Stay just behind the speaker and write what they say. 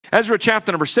Ezra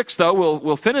chapter number 6, though,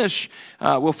 we'll finish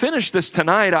this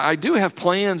tonight. I do have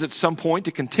plans at some point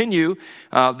to continue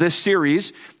this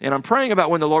series, and I'm praying about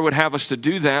when the Lord would have us to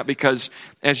do that, because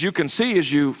as you can see,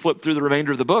 as you flip through the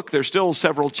remainder of the book, there's still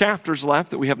several chapters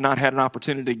left that we have not had an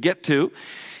opportunity to get to.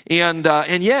 And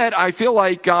yet, I feel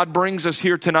like God brings us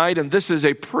here tonight, and this is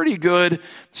a pretty good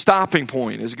stopping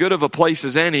point, as good of a place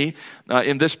as any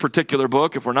in this particular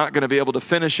book. If we're not going to be able to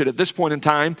finish it at this point in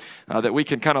time, that we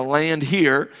can kind of land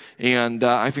here, and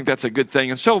I think that's a good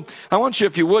thing. And so, I want you,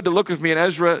 if you would, to look with me in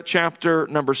Ezra chapter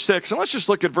number 6, and let's just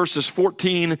look at verses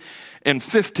 14 and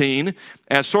 15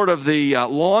 as sort of the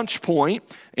launch point.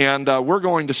 And we're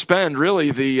going to spend really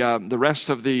the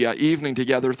rest of the evening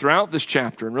together throughout this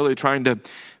chapter and really trying to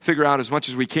figure out as much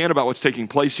as we can about what's taking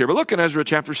place here. But look in Ezra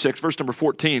chapter 6, verse number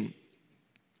 14.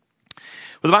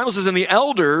 Well, the Bible says, "And the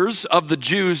elders of the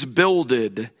Jews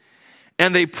builded,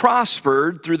 and they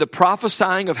prospered through the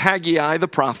prophesying of Haggai the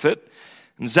prophet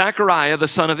and Zechariah the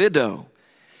son of Iddo.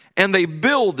 And they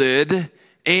builded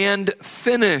and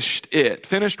finished it."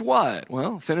 Finished what?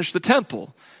 Well, finished the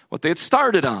temple, what they had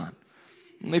started on.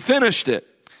 And they finished it,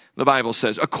 the Bible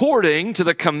says, "according to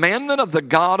the commandment of the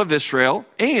God of Israel,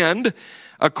 and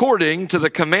according to the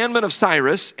commandment of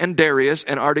Cyrus and Darius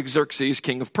and Artaxerxes,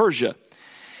 king of Persia.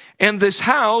 And this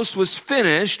house was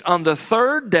finished on the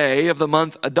 3rd day of the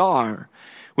month Adar,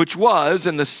 which was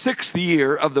in the 6th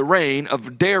year of the reign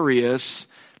of Darius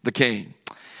the king."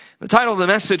 The title of the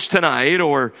message tonight,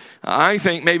 or I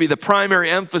think maybe the primary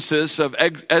emphasis of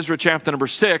Ezra chapter number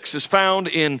 6, is found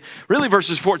in really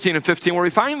verses 14 and 15, where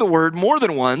we find the word more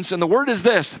than once, and the word is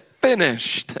this: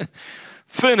 finished.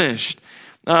 Finished.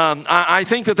 I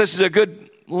think that this is a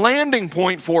good landing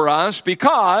point for us,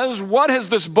 because what has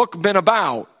this book been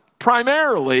about?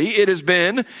 Primarily, it has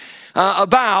been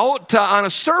about, on a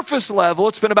surface level,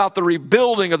 it's been about the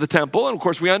rebuilding of the temple. And of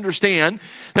course, we understand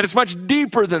that it's much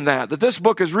deeper than that this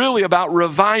book is really about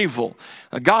revival,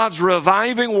 God's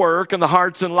reviving work in the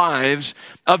hearts and lives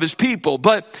of his people.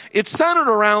 But it's centered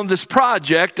around this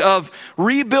project of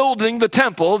rebuilding the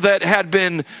temple that had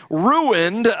been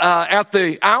ruined at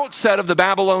the outset of the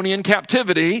Babylonian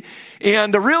captivity.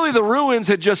 And really the ruins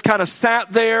had just kind of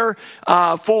sat there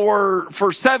for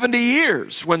 70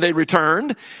 years when they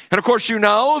returned. And of course, you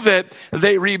know that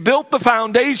they rebuilt the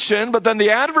foundation, but then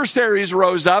the adversaries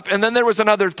rose up, and then there was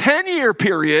another 10-year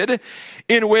period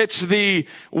in which the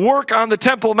work on the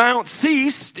Temple Mount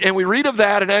ceased, and we read of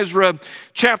that in Ezra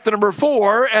chapter number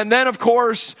 4. And then, of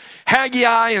course,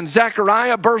 Haggai and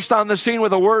Zechariah burst on the scene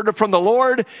with a word from the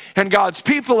Lord, and God's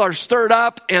people are stirred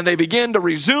up, and they begin to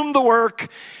resume the work.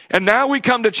 And now we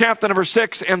come to chapter number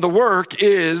 6, and the work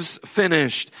is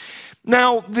finished.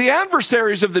 Now, the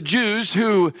adversaries of the Jews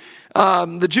who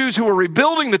were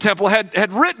rebuilding the temple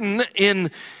had written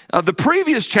in the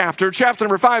previous chapter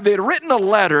number 5, they had written a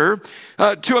letter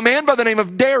to a man by the name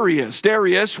of Darius.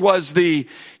 Darius was the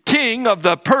king of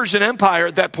the Persian Empire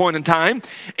at that point in time,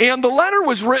 and the letter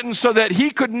was written so that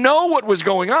he could know what was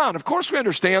going on. Of course, we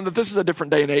understand that this is a different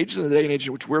day and age than the day and age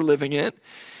in which we're living in.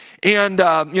 And,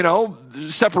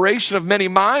 separation of many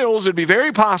miles, it'd be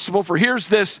very possible for here's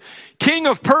this king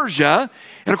of Persia.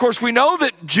 And of course, we know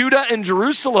that Judah and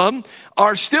Jerusalem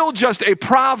are still just a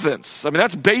province. I mean,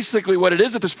 that's basically what it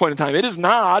is at this point in time. It is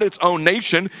not its own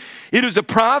nation. It is a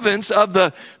province of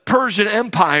the Persian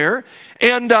Empire.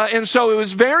 And so it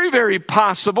was very, very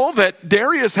possible that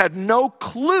Darius had no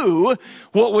clue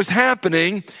what was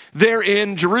happening there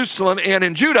in Jerusalem and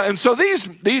in Judah. And so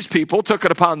these people took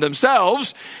it upon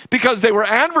themselves, because they were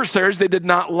adversaries. They did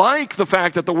not like the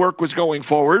fact that the work was going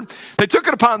forward. They took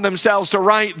it upon themselves to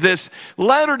write this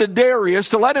letter to Darius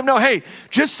to let him know, hey,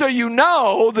 just so you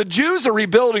know, the Jews are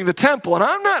rebuilding the temple, and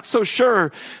I'm not so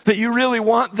sure that you really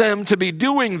want them to be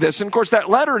doing this. And of course, that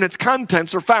letter and its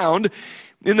contents are found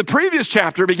in the previous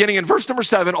chapter, beginning in verse number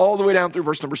 7, all the way down through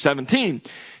verse number 17.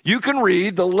 You can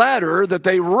read the letter that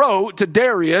they wrote to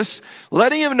Darius,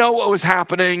 letting him know what was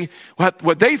happening,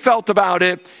 what they felt about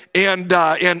it, and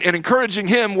encouraging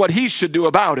him what he should do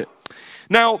about it.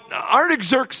 Now,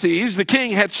 Artaxerxes, the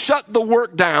king, had shut the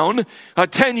work down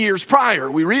 10 years prior.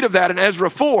 We read of that in Ezra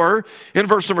 4 in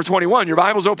verse number 21. Your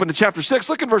Bible's open to chapter 6.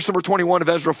 Look at verse number 21 of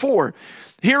Ezra 4.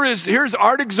 Here's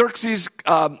Artaxerxes'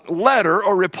 letter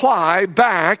or reply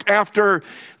back after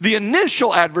the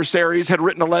initial adversaries had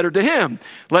written a letter to him,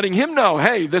 letting him know,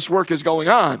 hey, this work is going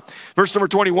on. Verse number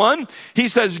 21, he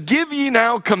says, "Give ye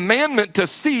now commandment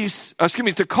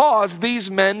to cause these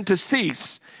men to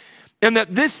cease, and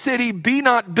that this city be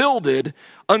not builded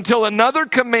until another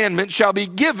commandment shall be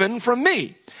given from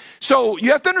me." So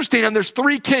you have to understand there's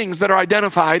 3 kings that are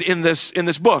identified in this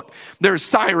book. There's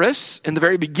Cyrus in the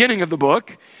very beginning of the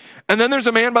book, And then there's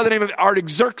a man by the name of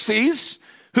Artaxerxes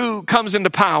who comes into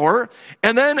power.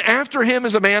 And then after him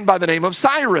is a man by the name of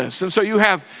Cyrus. And so you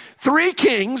have three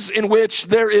kings in which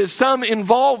there is some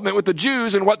involvement with the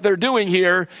Jews and what they're doing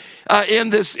here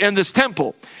in this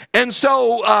temple. And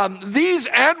so these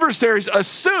adversaries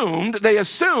assumed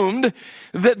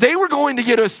that they were going to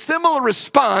get a similar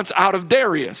response out of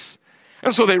Darius.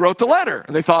 And so they wrote the letter.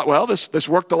 And they thought, well, this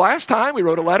worked the last time. We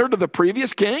wrote a letter to the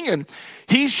previous king, and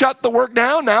he shut the work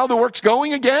down. Now the work's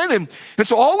going again. And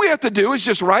so all we have to do is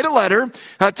just write a letter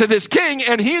to this king,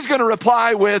 and he's going to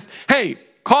reply with, hey,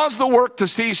 cause the work to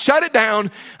cease, shut it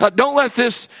down, don't let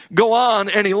this go on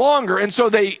any longer. And so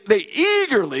they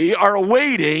eagerly are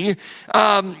awaiting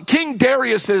King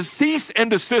Darius's cease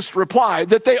and desist reply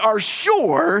that they are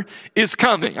sure is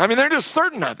coming. I mean, they're just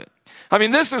certain of it. I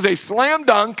mean, this is a slam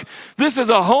dunk. This is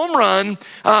a home run.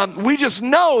 We just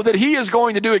know that he is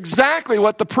going to do exactly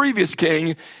what the previous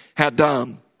king had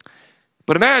done.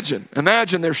 But imagine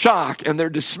their shock and their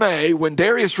dismay when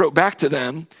Darius wrote back to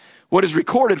them what is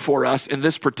recorded for us in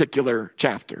this particular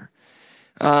chapter.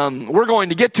 We're going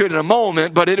to get to it in a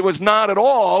moment, but it was not at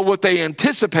all what they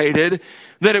anticipated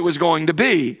that it was going to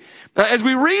be. As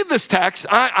we read this text,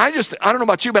 I don't know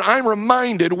about you, but I'm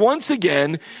reminded once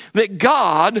again that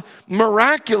God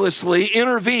miraculously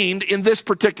intervened in this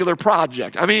particular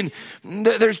project. I mean,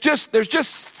 there's just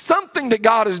something that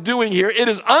God is doing here. It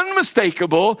is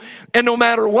unmistakable, and no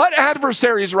matter what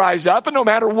adversaries rise up, and no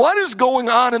matter what is going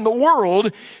on in the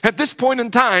world at this point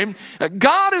in time,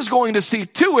 God is going to see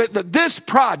to it that this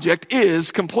project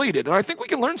is completed. And I think we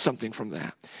can learn something from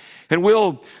that. And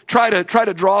we'll try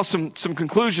to draw some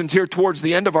conclusions here towards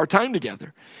the end of our time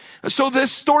together. So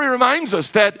this story reminds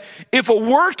us that if a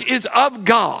work is of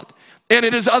God and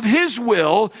it is of His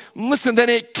will, listen, then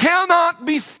it cannot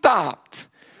be stopped.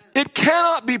 It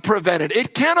cannot be prevented.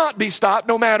 It cannot be stopped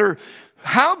no matter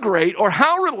how great or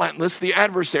how relentless the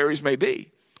adversaries may be.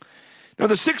 Now,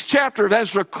 the 6th chapter of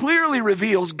Ezra clearly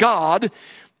reveals God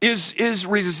is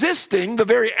resisting the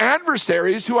very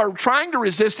adversaries who are trying to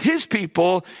resist His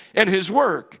people and His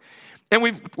work. And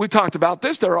we've talked about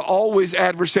this. There are always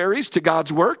adversaries to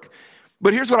God's work.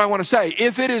 But here's what I want to say.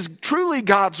 If it is truly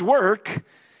God's work,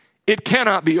 it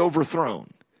cannot be overthrown.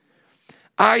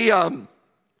 I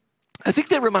think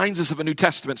that reminds us of a New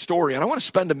Testament story, and I want to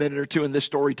spend a minute or two in this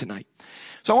story tonight.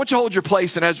 So I want you to hold your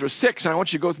place in Ezra 6, and I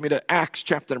want you to go with me to Acts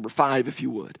chapter number 5, if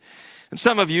you would. And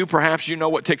some of you, perhaps you know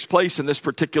what takes place in this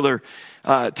particular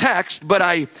text, but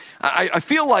I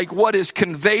feel like what is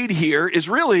conveyed here is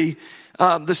really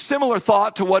the similar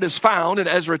thought to what is found in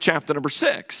Ezra chapter number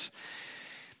 6.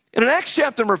 And in Acts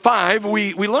chapter number 5,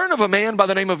 we learn of a man by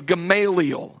the name of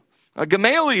Gamaliel.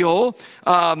 Gamaliel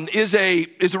is a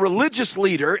religious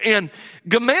leader, and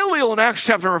Gamaliel in Acts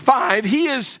chapter number 5, he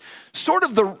is sort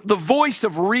of the voice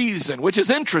of reason, which is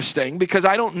interesting because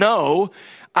I don't know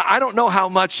how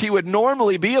much he would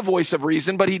normally be a voice of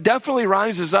reason, but he definitely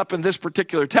rises up in this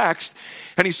particular text,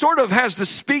 and he sort of has to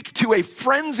speak to a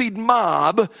frenzied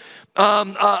mob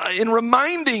in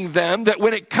reminding them that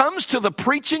when it comes to the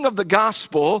preaching of the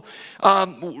gospel,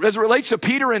 as it relates to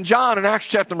Peter and John in Acts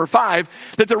chapter number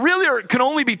 5, that there really can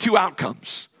only be two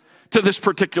outcomes to this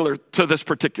particular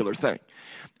thing.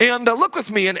 And look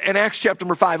with me in Acts chapter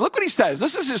number 5. Look what he says.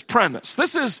 This is his premise.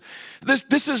 This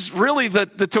is really the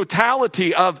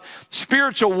totality of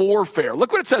spiritual warfare.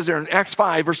 Look what it says there in Acts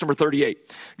 5, verse number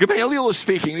 38. Gamaliel is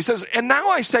speaking. He says, "And now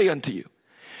I say unto you,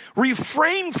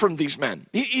 refrain from these men."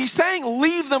 He's saying,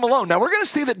 leave them alone. Now we're going to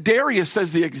see that Darius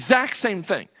says the exact same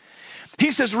thing.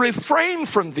 He says, refrain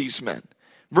from these men.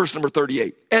 Verse number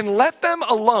 38. "And let them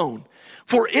alone.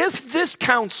 For if this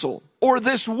counsel or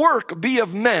this work be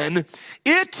of men,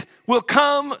 it will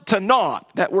come to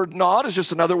naught." That word naught is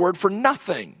just another word for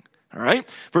nothing. All right.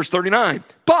 Verse 39.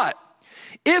 "But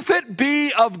if it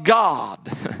be of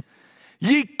God,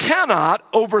 ye cannot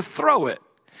overthrow it,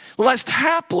 lest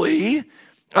haply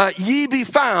ye be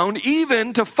found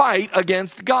even to fight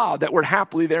against God." That word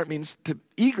happily there means to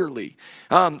eagerly.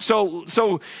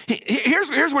 So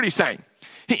here's what he's saying.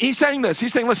 He's saying this.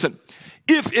 He's saying, listen,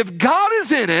 if God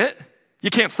is in it, you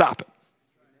can't stop it.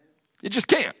 You just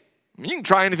can't. I mean, you can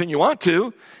try anything you want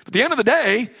to, but at the end of the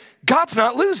day, God's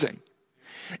not losing.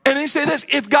 And they say this,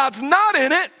 if God's not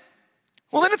in it,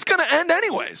 well, then it's going to end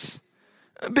anyways.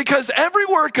 Because every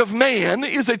work of man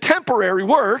is a temporary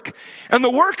work, and the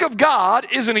work of God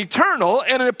is an eternal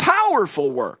and a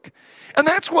powerful work. And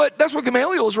that's what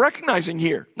Gamaliel is recognizing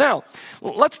here. Now,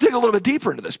 let's dig a little bit deeper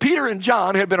into this. Peter and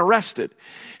John had been arrested,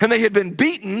 and they had been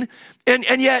beaten,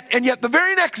 and yet the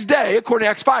very next day, according to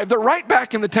Acts 5, they're right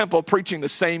back in the temple preaching the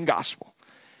same gospel.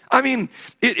 I mean,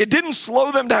 it didn't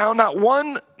slow them down, not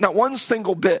one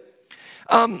single bit.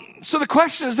 So the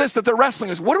question is this, that they're wrestling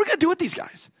is, what are we going to do with these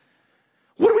guys?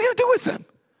 What are we going to do with them?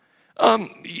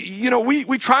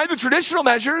 We tried the traditional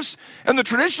measures, and the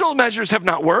traditional measures have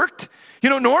not worked.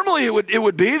 Normally it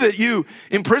would be that you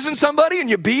imprison somebody and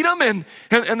you beat them, and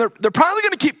they're probably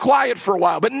going to keep quiet for a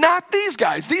while, but not these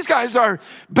guys. These guys are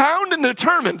bound and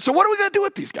determined. So what are we going to do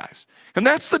with these guys? And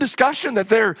that's the discussion that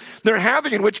they're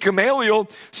having, in which Gamaliel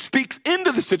speaks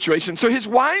into the situation. So his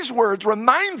wise words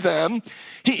remind them,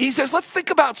 he says, let's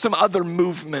think about some other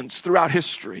movements throughout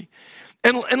history.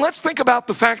 And let's think about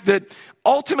the fact that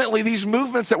ultimately these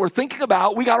movements that we're thinking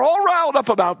about, we got all riled up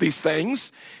about these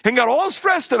things and got all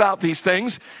stressed about these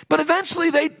things, but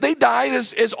eventually they died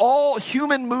as all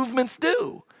human movements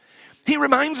do. He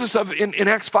reminds us of, in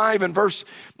Acts 5 and verse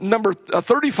number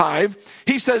 35,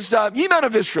 he says, ye men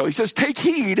of Israel, he says, take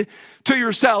heed to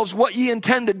yourselves what ye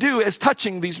intend to do as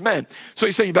touching these men. So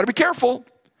he's saying, you better be careful.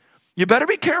 You better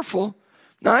be careful.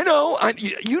 Now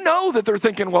you know that they're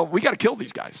thinking, well, we got to kill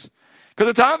these guys. Because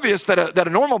it's obvious that a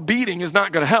normal beating is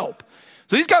not going to help.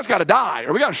 So these guys got to die,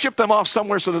 or we got to ship them off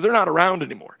somewhere so that they're not around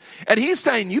anymore. And he's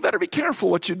saying, you better be careful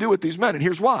what you do with these men. And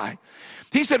here's why.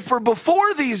 He said, for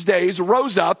before these days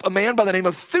rose up a man by the name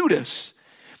of Theudas,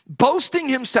 boasting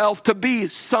himself to be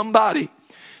somebody,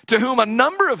 to whom a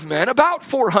number of men, about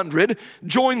 400,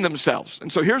 joined themselves.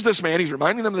 And so here's this man. He's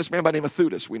reminding them of this man by the name of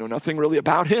Theudas. We know nothing really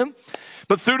about him.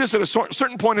 But Theudas, at a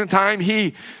certain point in time,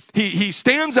 he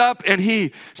stands up and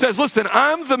he says, listen,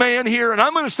 I'm the man here and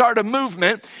I'm going to start a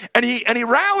movement. And he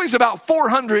rallies about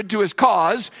 400 to his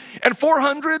cause. And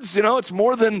 400's, it's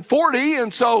more than 40.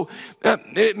 And so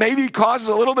it maybe causes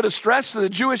a little bit of stress to the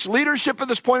Jewish leadership at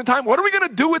this point in time. What are we going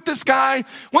to do with this guy?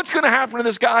 What's going to happen to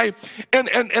this guy?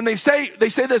 And they say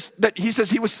this, that he says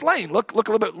he was slain. Look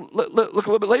a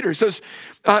little bit later. He says,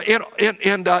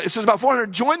 it says about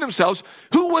 400 joined themselves,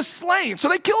 who was slain. So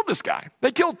they killed this guy.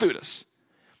 They killed Theudas.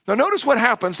 Now notice what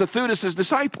happens to Theudas'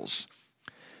 disciples,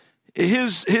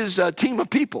 his team of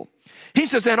people. He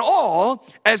says, and all,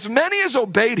 as many as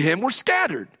obeyed him, were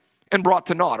scattered and brought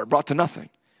to naught, or brought to nothing.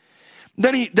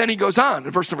 Then he goes on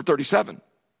in verse number 37.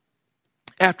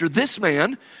 After this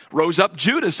man rose up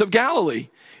Judas of Galilee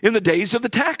in the days of the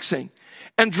taxing,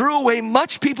 and drew away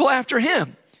much people after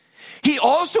him. He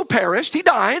also perished, he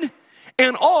died,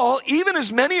 and all, even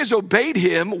as many as obeyed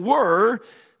him, were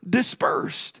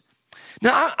dispersed.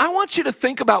 Now, I want you to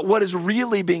think about what is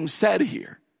really being said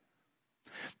here.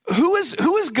 Who is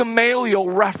Gamaliel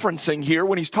referencing here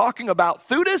when he's talking about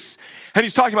Theudas and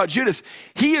he's talking about Judas?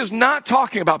 He is not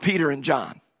talking about Peter and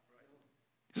John.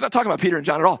 He's not talking about Peter and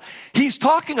John at all. He's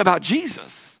talking about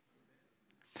Jesus.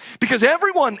 Because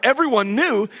everyone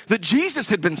knew that Jesus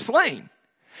had been slain.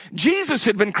 Jesus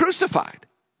had been crucified.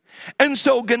 And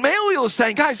so Gamaliel is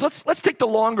saying, guys, let's take the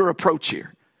longer approach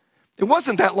here. It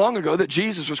wasn't that long ago that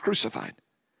Jesus was crucified.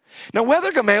 Now,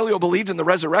 whether Gamaliel believed in the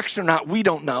resurrection or not, we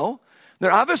don't know.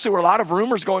 There obviously were a lot of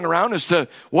rumors going around as to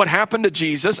what happened to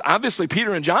Jesus. Obviously,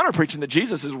 Peter and John are preaching that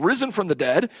Jesus is risen from the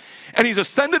dead and he's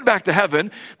ascended back to heaven.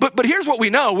 But here's what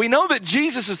we know. We know that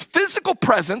Jesus' physical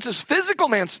presence, his physical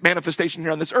manifestation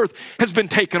here on this earth has been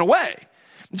taken away.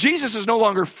 Jesus is no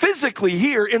longer physically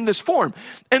here in this form.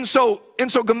 And so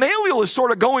Gamaliel is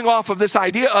sort of going off of this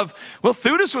idea of, well,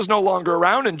 Theudas was no longer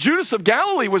around and Judas of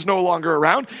Galilee was no longer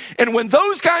around. And when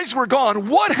those guys were gone,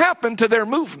 what happened to their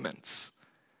movements?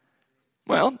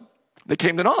 Well, they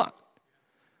came to naught.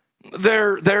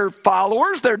 Their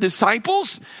followers, their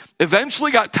disciples,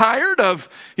 eventually got tired of,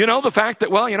 the fact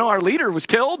that, our leader was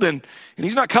killed and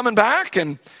he's not coming back.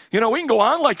 And, we can go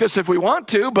on like this if we want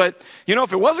to, but,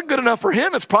 if it wasn't good enough for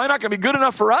him, it's probably not going to be good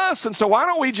enough for us. And so why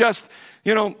don't we just,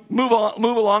 move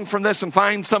along from this and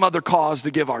find some other cause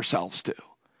to give ourselves to?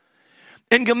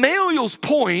 And Gamaliel's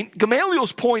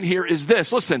point here is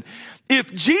this. Listen,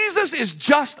 if Jesus is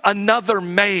just another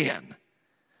man,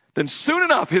 then soon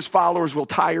enough his followers will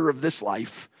tire of this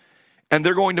life and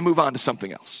they're going to move on to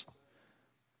something else.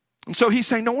 And so he's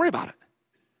saying, don't worry about it.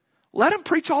 Let them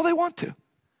preach all they want to.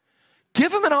 Give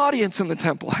them an audience in the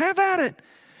temple. Have at it.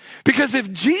 Because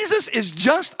if Jesus is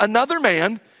just another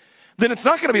man, then it's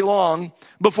not going to be long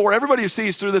before everybody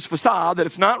sees through this facade that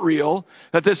it's not real,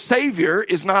 that this Savior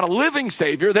is not a living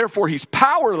Savior, therefore he's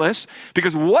powerless,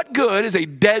 because what good is a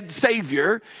dead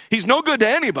Savior? He's no good to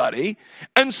anybody.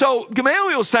 And so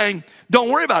Gamaliel is saying,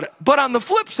 don't worry about it. But on the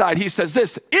flip side, he says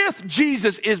this, if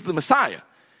Jesus is the Messiah,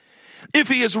 if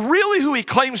he is really who he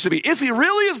claims to be, if he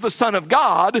really is the Son of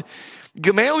God,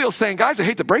 Gamaliel is saying, guys, I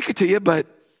hate to break it to you, but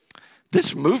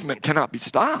this movement cannot be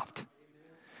stopped.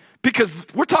 Because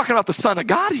we're talking about the Son of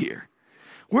God here.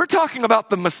 We're talking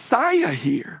about the Messiah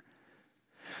here.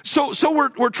 So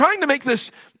we're trying to make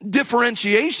this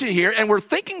differentiation here, and we're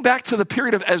thinking back to the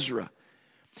period of Ezra.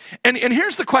 And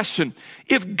here's the question.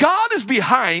 If God is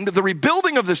behind the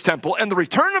rebuilding of this temple and the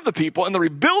return of the people and the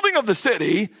rebuilding of the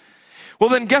city, well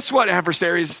then guess what,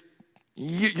 adversaries?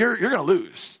 You're going to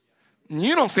lose.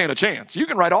 You don't stand a chance. You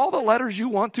can write all the letters you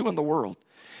want to in the world.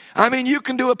 I mean, you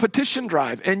can do a petition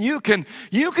drive, and you can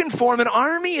form an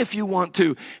army if you want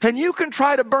to, and you can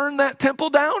try to burn that temple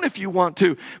down if you want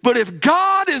to. But if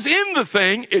God is in the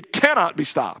thing, it cannot be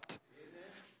stopped.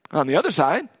 On the other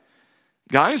side,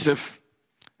 guys, if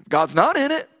God's not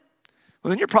in it, well,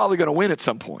 then you're probably going to win at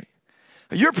some point.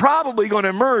 You're probably going to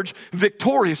emerge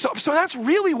victorious. So that's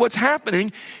really what's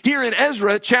happening here in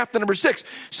Ezra chapter number 6.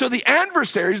 So the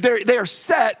adversaries, they are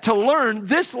set to learn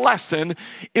this lesson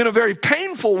in a very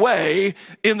painful way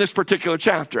in this particular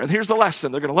chapter. And here's the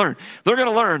lesson they're going to learn. They're going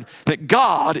to learn that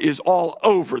God is all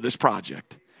over this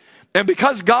project. And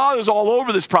because God is all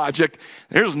over this project,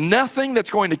 there's nothing that's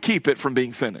going to keep it from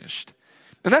being finished.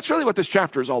 And that's really what this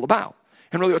chapter is all about.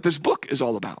 And really what this book is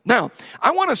all about. Now,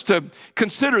 I want us to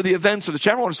consider the events of the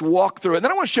chapter. I want us to walk through it. And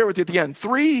then I want to share with you at the end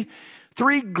three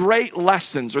great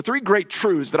lessons or three great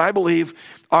truths that I believe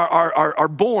are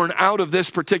born out of this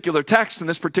particular text and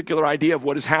this particular idea of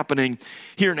what is happening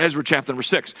here in Ezra chapter number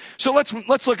 6. So let's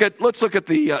look at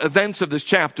the events of this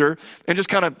chapter and just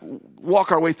kind of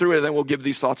walk our way through it, and then we'll give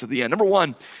these thoughts at the end. Number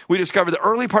one, we discover the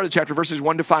early part of the chapter, verses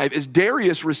 1 to 5, is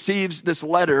Darius receives this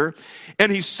letter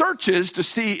and he searches to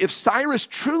see if Cyrus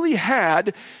truly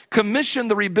had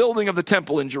commissioned the rebuilding of the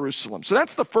temple in Jerusalem. So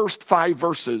that's the first 5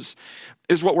 verses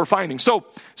is what we're finding. So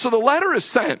the letter is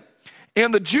sent,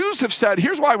 and the Jews have said,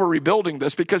 here's why we're rebuilding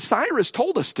this, because Cyrus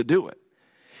told us to do it.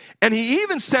 And he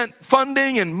even sent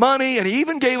funding and money, and he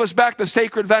even gave us back the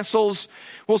sacred vessels.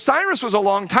 Well, Cyrus was a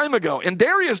long time ago, and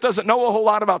Darius doesn't know a whole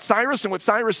lot about Cyrus and what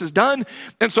Cyrus has done.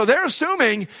 And so they're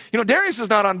assuming, Darius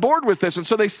is not on board with this. And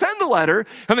so they send a letter,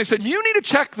 and they said, you need to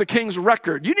check the king's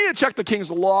record. You need to check the king's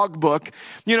logbook,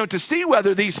 to see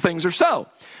whether these things are so.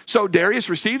 So Darius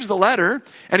receives the letter,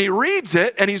 and he reads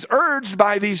it, and he's urged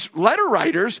by these letter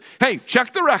writers, hey,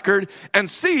 check the record and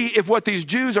see if what these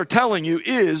Jews are telling you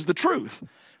is the truth.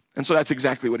 And so that's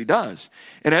exactly what he does.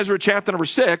 In Ezra chapter number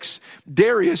 6,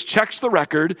 Darius checks the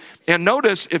record. And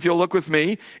notice, if you'll look with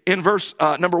me, in verse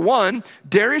number 1,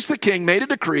 Darius the king made a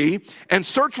decree, and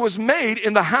search was made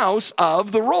in the house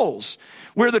of the rolls,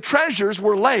 where the treasures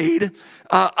were laid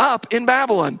up in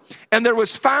Babylon. And there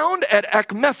was found at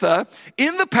Ecmetha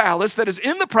in the palace that is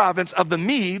in the province of the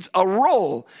Medes a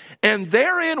roll, and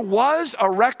therein was a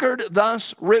record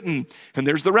thus written. And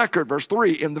there's the record, verse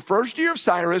 3. In the first year of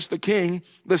Cyrus the king,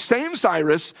 the same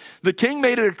Cyrus, the king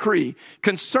made a decree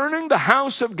concerning the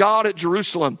house of God at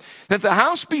Jerusalem, that the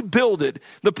house be builded,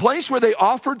 the place where they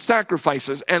offered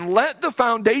sacrifices, and let the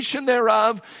foundation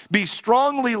thereof be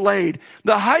strongly laid,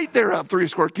 the height thereof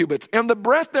 60 cubits, and the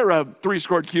breadth thereof 60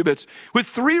 cubits, with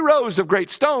 3 rows of great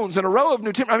stones and a row of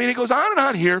new timber. I mean, it goes on and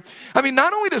on here. I mean,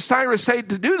 not only does Cyrus say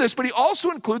to do this, but he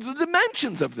also includes the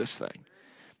dimensions of this thing.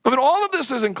 I mean, all of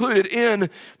this is included in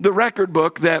the record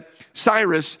book that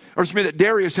Cyrus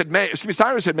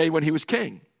had made when he was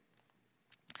king.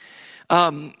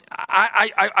 I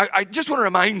just want to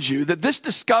remind you that this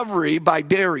discovery by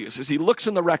Darius, as he looks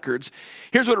in the records,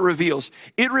 here's what it reveals.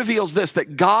 It reveals this,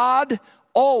 that God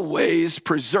always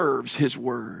preserves his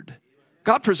word.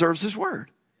 God preserves his word.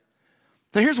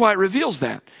 Now here's why it reveals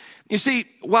that. You see,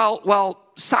 while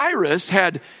Cyrus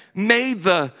had made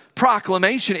the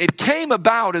proclamation, it came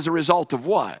about as a result of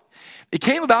what? It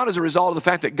came about as a result of the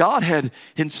fact that God had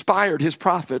inspired his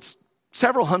prophets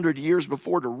several hundred years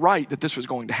before to write that this was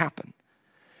going to happen.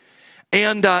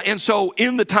 And so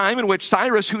in the time in which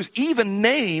Cyrus, who's even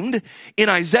named in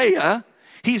Isaiah,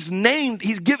 his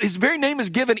very name is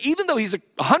given, even though he's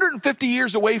 150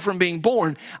 years away from being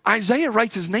born, Isaiah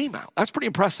writes his name out. That's pretty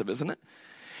impressive, isn't it?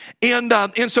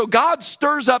 And so God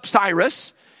stirs up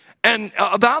Cyrus and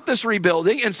about this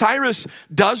rebuilding, and Cyrus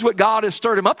does what God has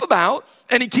stirred him up about,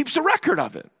 and he keeps a record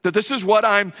of it, that this is what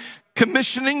I'm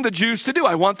commissioning the Jews to do.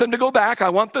 I want them to go back. I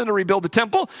want them to rebuild the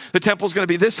temple. The temple's going to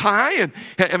be this high, and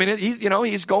I mean,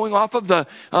 he's going off of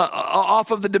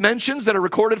the dimensions that are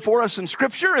recorded for us in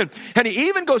Scripture, and he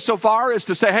even goes so far as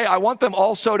to say, hey, I want them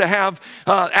also to have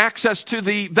access to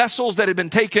the vessels that had been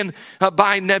taken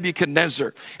by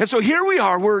Nebuchadnezzar. And so here we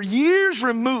are. We're years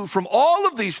removed from all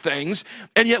of these things,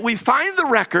 and yet we find the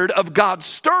record of God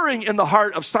stirring in the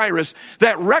heart of Cyrus.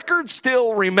 That record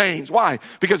still remains. Why?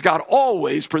 Because God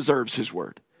always preserves his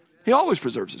word. He always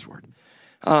preserves his word.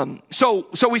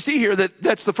 So we see here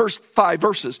that's the first 5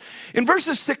 verses. In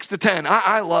verses 6 to 10,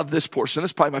 I love this portion. This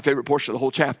is probably my favorite portion of the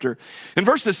whole chapter. In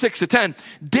verses 6 to 10,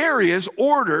 Darius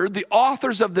ordered the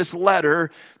authors of this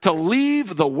letter to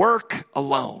leave the work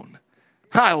alone.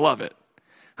 I love it.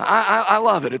 I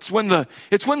love it. It's when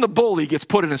the bully gets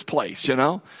put in his place, you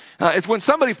know. It's when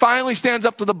somebody finally stands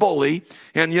up to the bully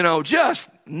and, you know, just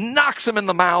knocks him in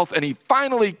the mouth, and he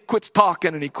finally quits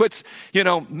talking and he quits, you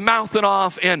know, mouthing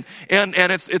off, and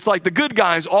it's like the good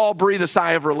guys all breathe a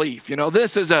sigh of relief. You know,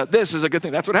 this is a good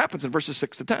thing. That's what happens in verses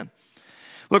 6 to 10.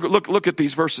 Look at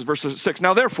these verses. Verse 6.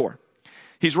 Now therefore,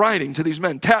 he's writing to these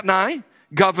men, Tatnai,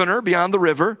 governor beyond the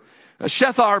river,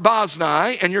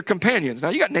 Shethar-Boznai, and your companions. Now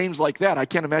you got names like that. I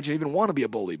can't imagine you even want to be a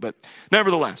bully, but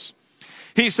nevertheless.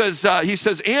 He says,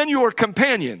 and your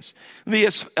companions, the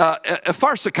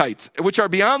Apharsachites, which are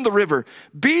beyond the river,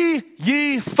 be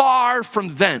ye far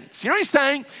from thence. You know what he's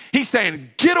saying? He's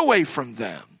saying, get away from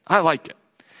them. I like it.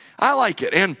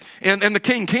 And the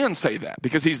king can say that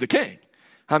because he's the king.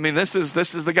 I mean, this is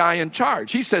the guy in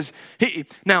charge. He says,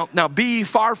 now be ye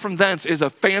far from thence is a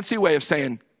fancy way of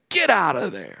saying, get out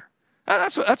of there.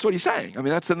 That's what he's saying. I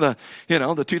mean, that's in the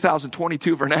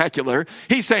 2022 vernacular.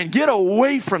 He's saying, get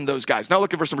away from those guys. Now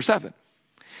look at verse number 7.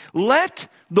 Let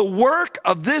the work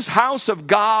of this house of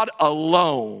God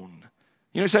alone.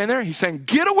 You know what he's saying there? He's saying,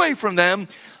 get away from them,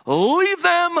 leave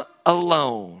them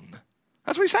alone.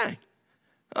 That's what he's saying.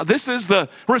 This is the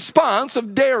response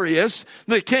of Darius,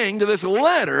 the king, to this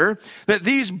letter that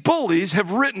these bullies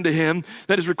have written to him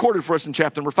that is recorded for us in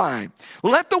chapter number 5.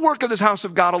 Let the work of this house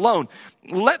of God alone.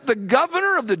 Let the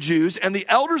governor of the Jews and the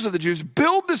elders of the Jews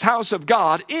build this house of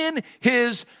God in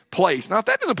his place. Now, if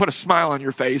that doesn't put a smile on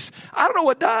your face, I don't know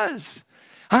what does.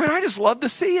 I mean, I just love to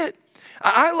see it.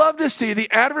 I love to see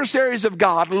the adversaries of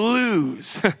God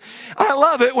lose. I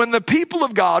love it when the people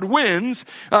of God win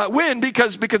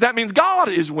because that means God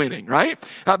is winning, right?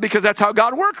 Because that's how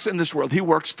God works in this world. He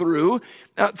works through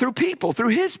people, through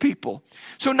his people.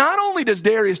 So not only does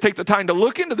Darius take the time to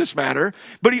look into this matter,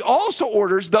 but he also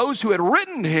orders those who had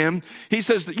written to him, he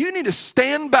says that you need to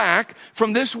stand back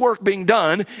from this work being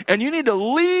done and you need to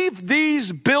leave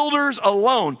these builders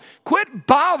alone. Quit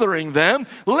bothering them.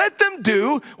 Let them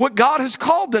do what God has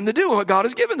called them to do and what God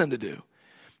has given them to do.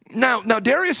 Now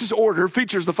Darius's order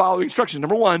features the following instructions.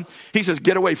 Number 1, he says,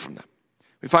 get away from them.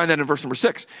 We find that in verse number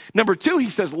 6. Number 2, he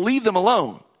says, leave them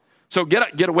alone. So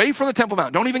get away from the Temple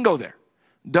Mount. Don't even go there.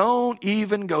 Don't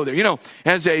even go there. You know,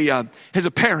 as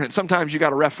a parent, sometimes you got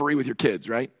to referee with your kids,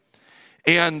 right?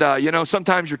 And,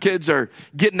 sometimes your kids are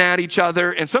getting at each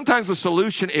other. And sometimes the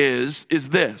solution is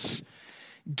this.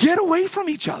 Get away from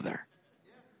each other.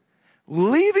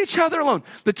 Leave each other alone.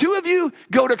 The two of you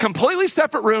go to completely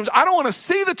separate rooms. I don't want to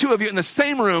see the two of you in the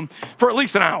same room for at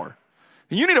least an hour.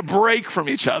 You need a break from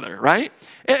each other, right?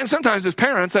 And sometimes as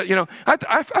parents, I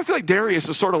feel like Darius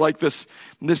is sort of like this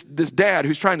dad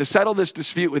who's trying to settle this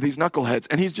dispute with these knuckleheads.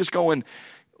 And he's just going,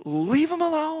 leave them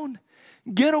alone.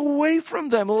 Get away from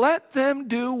them. Let them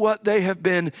do what they have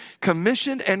been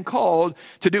commissioned and called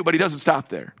to do. But he doesn't stop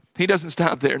there. He doesn't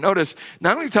stop there. Notice,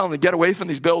 not only tell them to get away from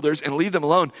these builders and leave them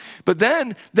alone, but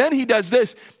then he does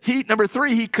this. Number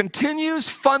 3, he continues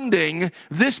funding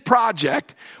this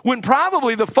project when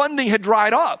probably the funding had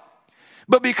dried up.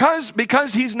 But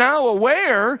because he's now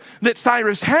aware that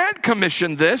Cyrus had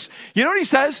commissioned this, you know what he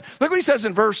says? Look what he says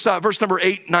in verse number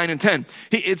 8, 9, and 10.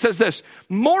 It says this,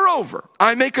 moreover,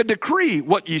 I make a decree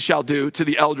what ye shall do to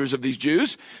the elders of these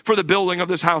Jews for the building of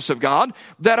this house of God,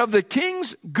 that of the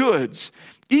king's goods,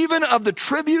 even of the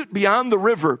tribute beyond the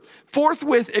river,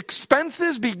 forthwith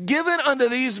expenses be given unto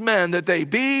these men that they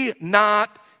be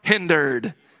not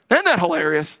hindered. Isn't that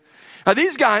hilarious? Now,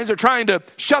 these guys are trying to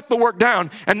shut the work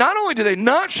down. And not only do they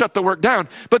not shut the work down,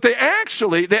 but they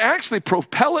actually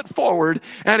propel it forward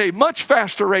at a much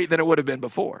faster rate than it would have been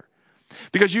before.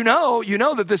 Because you know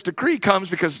that this decree comes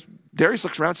because Darius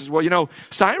looks around and says, well,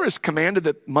 Cyrus commanded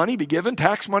that money be given,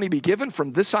 tax money be given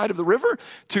from this side of the river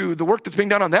to the work that's being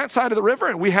done on that side of the river,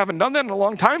 and we haven't done that in a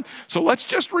long time, so let's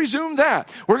just resume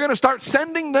that. We're going to start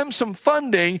sending them some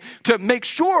funding to make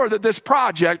sure that this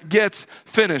project gets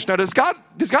finished. Now, does God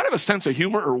have a sense of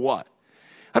humor or what?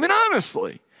 I mean,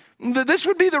 honestly, this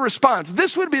would be the response.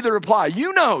 This would be the reply.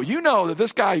 You know that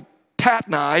this guy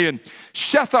Tatnai and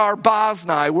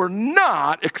Shethar-Boznai were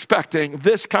not expecting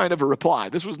this kind of a reply.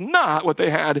 This was not what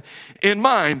they had in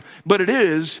mind, but it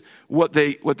is what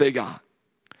they got.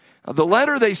 The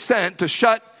letter they sent to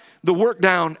shut the work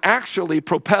down actually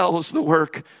propels the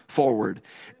work forward.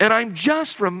 And I'm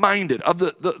just reminded of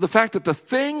the fact that the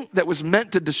thing that was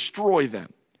meant to destroy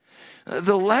them,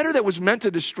 the letter that was meant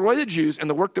to destroy the Jews and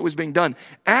the work that was being done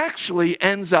actually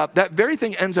ends up, that very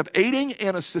thing ends up aiding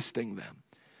and assisting them.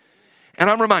 And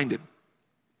I'm reminded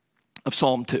of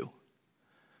Psalm 2.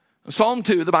 In Psalm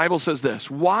 2, the Bible says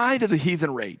this: "Why do the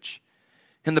heathen rage,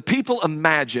 and the people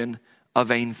imagine a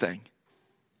vain thing?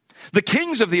 The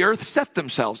kings of the earth set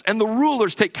themselves, and the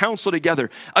rulers take counsel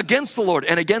together against the Lord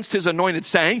and against his anointed,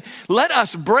 saying, let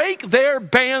us break their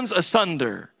bands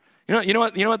asunder." You know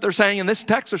what they're saying in this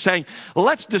text? They're saying,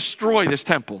 let's destroy this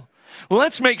temple.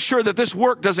 Let's make sure that this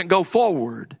work doesn't go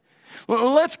forward.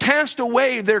 Let's cast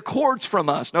away their cords from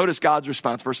us. Notice God's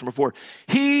response, verse number 4.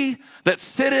 "He that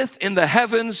sitteth in the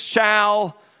heavens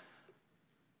shall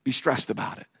be stressed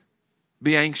about it,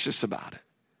 be anxious about it,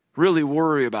 really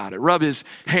worry about it, rub his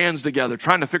hands together,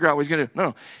 trying to figure out what he's going to do."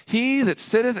 No. "He that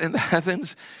sitteth in the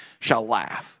heavens shall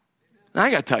laugh." Now,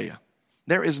 I got to tell you,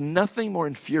 there is nothing more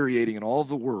infuriating in all of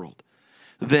the world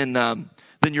than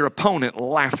your opponent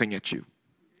laughing at you.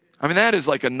 I mean, that is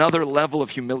like another level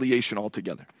of humiliation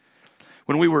altogether.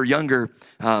 When we were younger,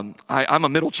 I'm a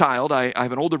middle child. I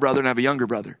have an older brother and I have a younger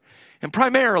brother. And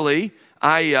primarily,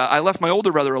 I left my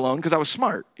older brother alone because I was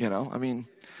smart, I mean,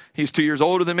 he's 2 years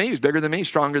older than me. He's bigger than me,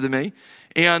 stronger than me.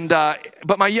 And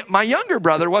but my younger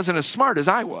brother wasn't as smart as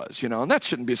I was, and that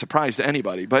shouldn't be a surprise to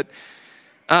anybody. But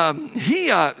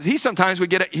he sometimes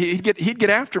would he'd get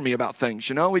after me about things,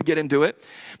 we'd get into it.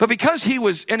 But because he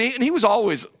was, and he was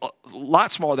always a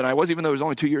lot smaller than I was, even though there was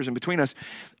only 2 years in between us.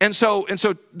 And so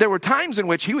there were times in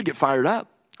which he would get fired up.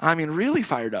 I mean, really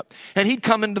fired up. And he'd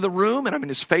come into the room, and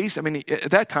his face, at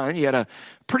that time, he had a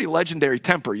pretty legendary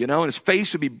temper, and his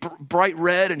face would be bright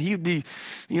red, and he'd be,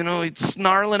 he'd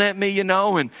snarling at me, and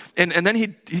then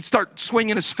he'd start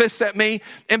swinging his fists at me.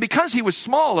 And because he was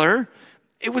smaller,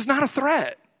 it was not a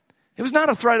threat. It was not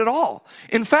a threat at all.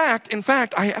 In fact,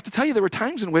 I have to tell you, there were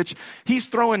times in which he's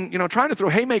trying to throw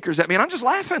haymakers at me, and I'm just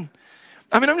laughing.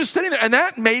 I'm just sitting there, and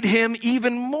that made him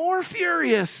even more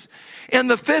furious. And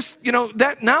the fist,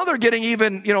 that now they're getting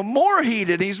even, more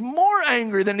heated. He's more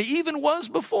angry than he even was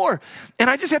before. And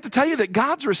I just have to tell you that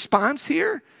God's response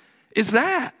here is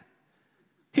that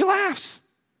he laughs.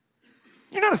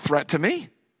 You're not a threat to me.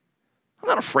 I'm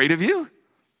not afraid of you.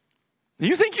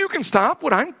 You think you can stop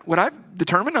what I've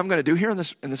determined I'm going to do here in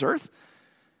this earth?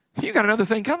 You got another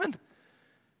thing coming.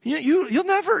 You'll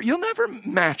never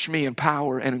match me in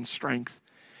power and in strength.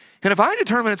 And if I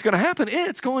determine it's going to happen,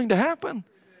 it's going to happen.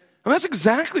 And that's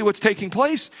exactly what's taking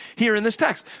place here in this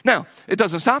text. Now, it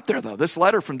doesn't stop there, though. This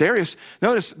letter from Darius,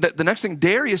 notice that the next thing,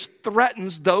 Darius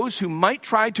threatens those who might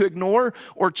try to ignore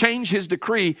or change his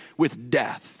decree with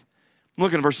death.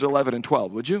 Look in verses 11 and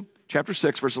 12, would you? Chapter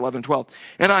 6, verse 11 and 12.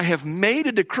 "And I have made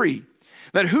a decree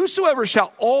that whosoever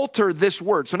shall alter this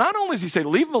word." So not only does he say,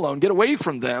 leave them alone, get away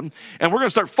from them, and we're going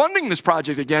to start funding this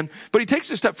project again, but he takes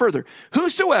it a step further.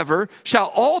 "Whosoever shall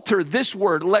alter this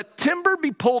word, let timber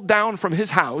be pulled down from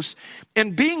his house,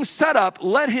 and being set up,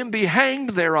 let him be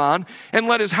hanged thereon, and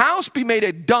let his house be made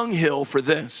a dunghill for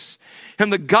this.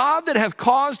 And the God that hath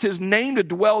caused his name to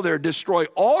dwell there destroy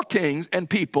all kings and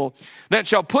people that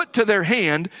shall put to their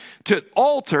hand to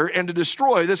alter and to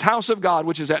destroy this house of God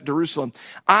which is at Jerusalem.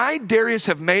 I, Darius,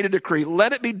 have made a decree.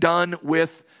 Let it be done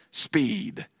with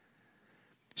speed."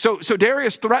 So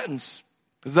Darius threatens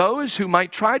those who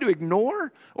might try to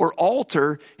ignore or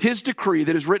alter his decree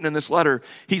that is written in this letter.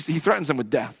 He threatens them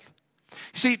with death.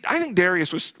 See, I think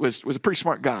Darius was a pretty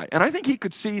smart guy. And I think he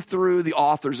could see through the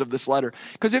authors of this letter.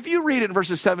 Because if you read it in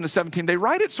verses 7 to 17, they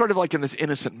write it sort of like in this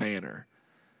innocent manner.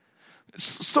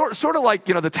 Sort of like,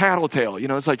 the tattletale.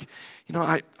 It's like,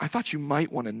 I thought you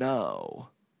might want to know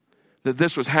that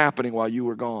this was happening while you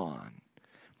were gone.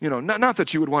 Not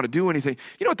that you would want to do anything.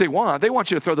 You know what they want? They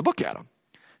want you to throw the book at them.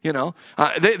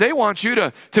 They want you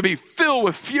to be filled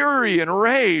with fury and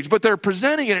rage, but they're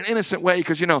presenting it in an innocent way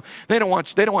because, they don't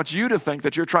want you to think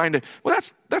that you're trying to, well,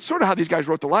 that's sort of how these guys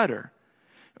wrote the letter.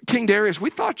 King Darius, we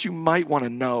thought you might want to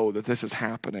know that this is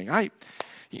happening.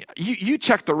 You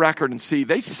check the record and see,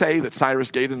 they say that Cyrus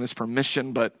gave them this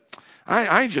permission, but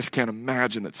I just can't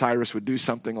imagine that Cyrus would do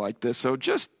something like this. So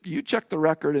just, you check the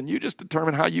record and you just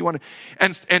determine how you want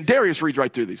to, and Darius reads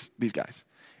right through these guys.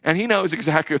 And he knows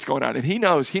exactly what's going on. And he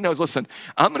knows, listen,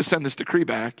 I'm going to send this decree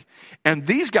back. And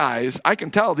these guys, I can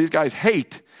tell these guys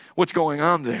hate what's going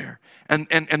on there. And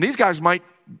these guys might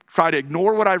try to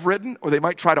ignore what I've written, or they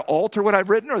might try to alter what I've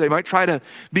written, or they might try to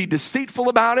be deceitful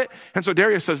about it. And so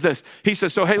Darius says this. He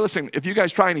says, so hey, listen, if you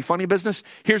guys try any funny business,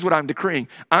 here's what I'm decreeing.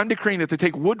 I'm decreeing that they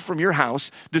take wood from your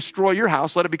house, destroy your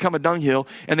house, let it become a dunghill,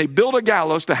 and they build a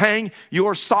gallows to hang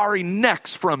your sorry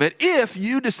necks from it if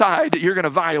you decide that you're going to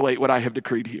violate what I have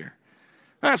decreed here.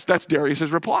 That's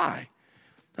Darius's reply.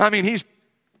 I mean, he's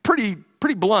pretty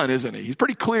blunt, isn't he? He's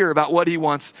pretty clear about what he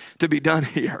wants to be done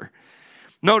here.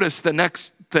 Notice the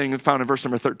next thing found in verse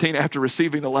number 13, after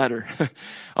receiving the letter.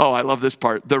 Oh, I love this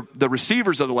part. The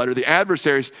receivers of the letter, the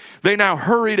adversaries, they now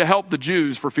hurry to help the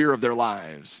Jews for fear of their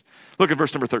lives. Look at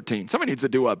verse number 13. Somebody needs to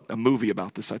do a movie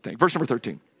about this, I think. Verse number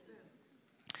 13.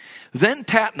 Then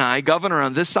Tatnai, governor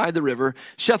on this side of the river,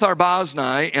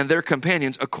 Shethar-Boznai and their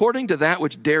companions, according to that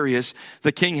which Darius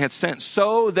the king had sent,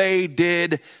 so they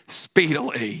did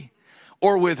speedily,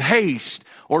 or with haste,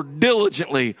 or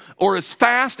diligently, or as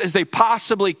fast as they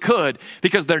possibly could,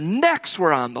 because their necks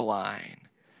were on the line.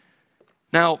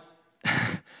 Now,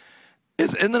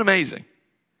 isn't it amazing?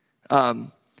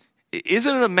 Isn't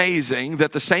it amazing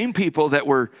that the same people that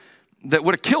would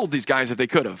have killed these guys if they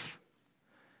could have,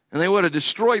 and they would have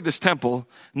destroyed this temple,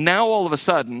 now all of a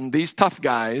sudden, these tough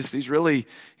guys, these really,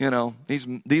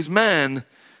 these men,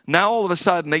 now all of a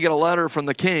sudden they get a letter from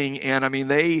the king, and I mean,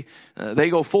 they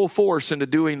go full force into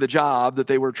doing the job that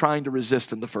they were trying to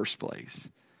resist in the first place.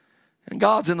 And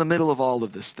God's in the middle of all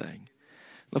of this thing.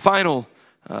 The final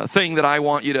thing that I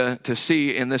want you to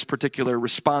see in this particular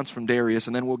response from Darius,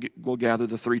 and then we'll gather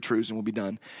the three truths and we'll be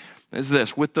done, is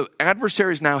this. With the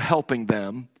adversaries now helping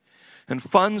them, and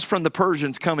funds from the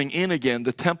Persians coming in again,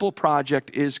 the temple project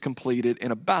is completed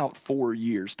in about 4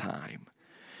 years' time.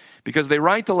 Because they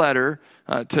write the letter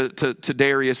to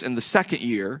Darius in the second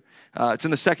year. It's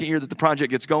in the second year that the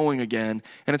project gets going again,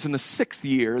 and it's in the 6th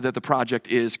year that the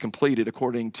project is completed,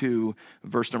 according to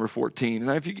verse number 14.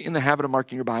 And if you're in the habit of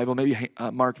marking your Bible, maybe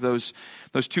mark those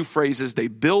two phrases, they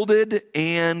builded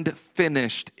and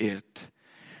finished it.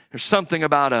 There's something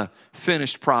about a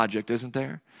finished project, isn't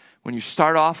there? When you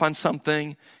start off on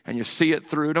something and you see it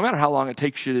through, no matter how long it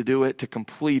takes you to do it, to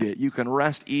complete it, you can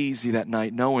rest easy that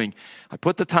night knowing I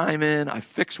put the time in, I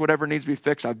fixed whatever needs to be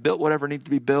fixed, I've built whatever needs to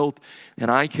be built,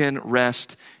 and I can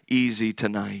rest easy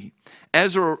tonight.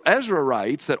 Ezra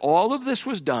writes that all of this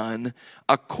was done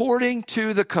according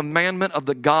to the commandment of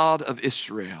the God of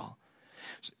Israel.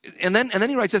 And then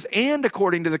he writes this, and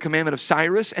according to the commandment of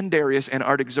Cyrus and Darius and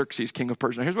Artaxerxes, king of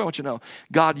Persia. Now, here's what I want you to know.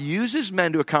 God uses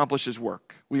men to accomplish his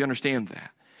work. We understand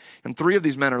that. And 3 of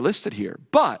these men are listed here.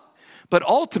 But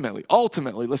ultimately,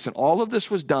 listen, all of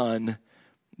this was done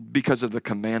because of the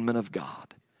commandment of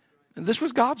God. And this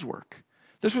was God's work.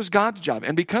 This was God's job.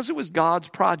 And because it was God's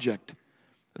project,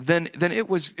 then it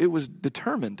was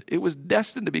determined. It was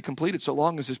destined to be completed so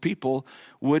long as his people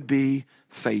would be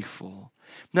faithful.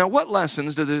 Now, what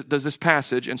lessons does this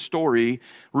passage and story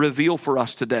reveal for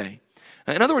us today?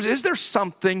 In other words, is there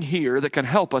something here that can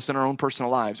help us in our own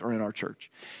personal lives or in our church?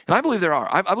 And I believe there are.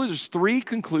 I believe there's 3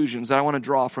 conclusions that I want to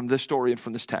draw from this story and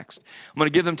from this text. I'm going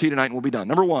to give them to you tonight and we'll be done.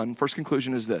 Number 1, first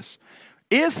conclusion is this.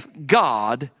 If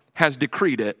God has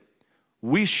decreed it,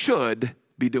 we should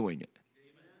be doing it.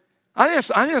 I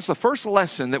think that's the first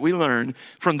lesson that we learn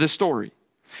from this story.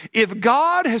 If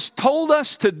God has told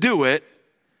us to do it,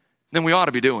 then we ought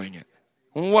to be doing it.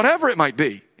 Whatever it might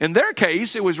be. In their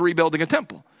case, it was rebuilding a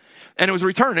temple. And it was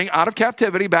returning out of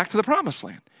captivity back to the promised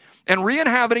land. And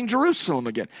re-inhabiting Jerusalem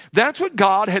again. That's what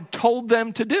God had told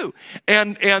them to do.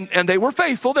 And they were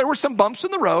faithful. There were some bumps in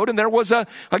the road. And there was, that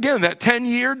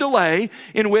 10-year delay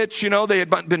in which, they had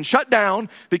been shut down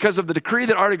because of the decree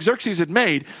that Artaxerxes had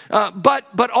made.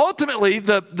 But ultimately,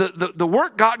 the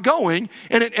work got going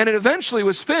and it eventually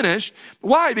was finished.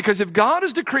 Why? Because if God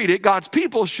has decreed it, God's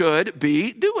people should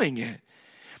be doing it.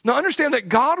 Now understand that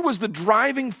God was the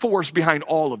driving force behind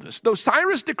all of this. Though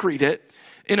Cyrus decreed it,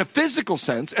 in a physical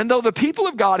sense, and though the people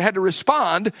of God had to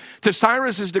respond to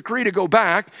Cyrus's decree to go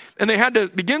back, and they had to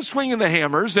begin swinging the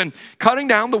hammers and cutting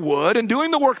down the wood and doing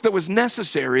the work that was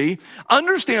necessary,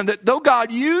 understand that though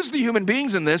God used the human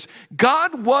beings in this,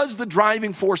 God was the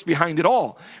driving force behind it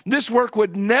all. This work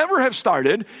would never have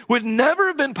started, would never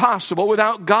have been possible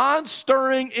without God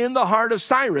stirring in the heart of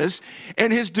Cyrus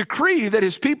and his decree that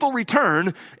his people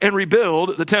return and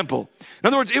rebuild the temple. In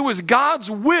other words, it was God's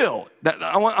will. That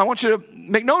I want you to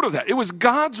make note of that. It was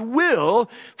God's will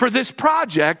for this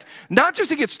project, not just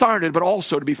to get started, but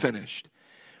also to be finished.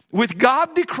 With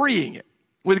God decreeing it,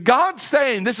 with God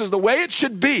saying this is the way it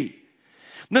should be,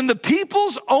 then the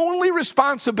people's only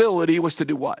responsibility was to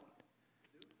do what?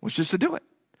 Was just to do it.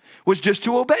 Was just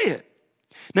to obey it.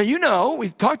 Now, we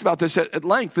talked about this at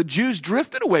length. The Jews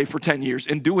drifted away for 10 years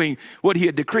in doing what he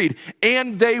had decreed,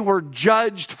 and they were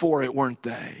judged for it, weren't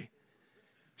they?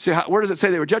 See, where does it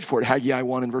say they were judged for it? Haggai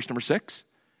 1 in verse number 6.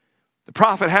 The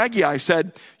prophet Haggai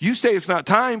said, you say it's not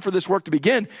time for this work to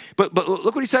begin, but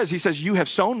look what he says. He says, you have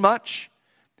sown much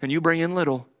and you bring in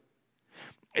little.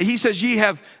 He says, ye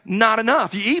have not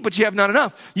enough. Ye eat, but ye have not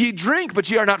enough. Ye drink, but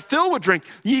ye are not filled with drink.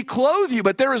 Ye clothe you,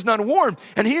 but there is none warm.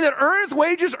 And he that earneth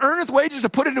wages to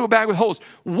put into a bag with holes.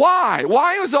 Why?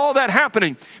 Why is all that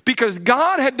happening? Because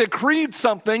God had decreed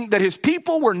something that his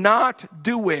people were not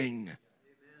doing.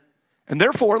 And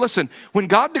therefore, listen, when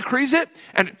God decrees it,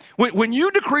 and when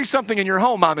you decree something in your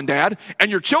home, mom and dad,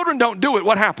 and your children don't do it,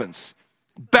 what happens?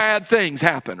 Bad things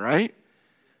happen, right?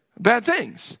 Bad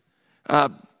things.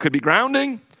 Could be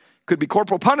grounding, could be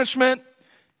corporal punishment,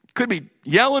 could be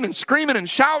yelling and screaming and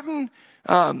shouting.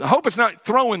 I hope it's not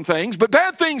throwing things, but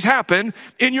bad things happen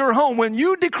in your home when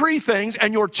you decree things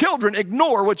and your children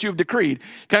ignore what you've decreed.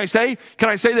 Can I say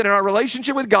that in our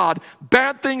relationship with God,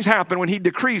 bad things happen when he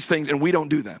decrees things and we don't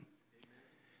do them.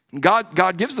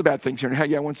 God gives the bad things here in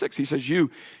Haggai 1:6. He says, you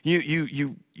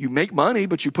make money,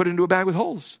 but you put it into a bag with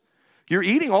holes. You're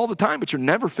eating all the time, but you're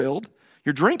never filled.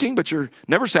 You're drinking, but you're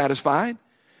never satisfied.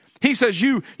 He says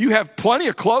you have plenty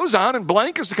of clothes on and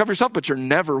blankets to cover yourself, but you're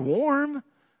never warm.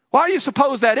 Why do you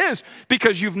suppose that is?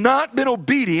 Because you've not been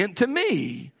obedient to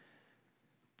me.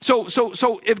 So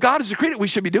if God has decreed it, we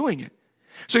should be doing it.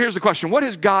 So here's the question. What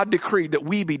has God decreed that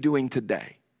we be doing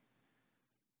today?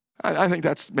 I think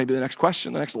that's maybe the next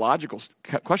question, the next logical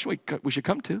question we should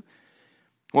come to.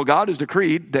 Well, God has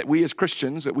decreed that we as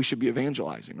Christians, that we should be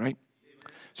evangelizing, right?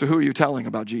 So who are you telling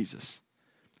about Jesus?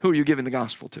 Who are you giving the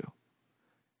gospel to?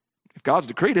 If God's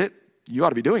decreed it, you ought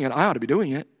to be doing it. I ought to be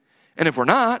doing it. And if we're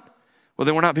not, well,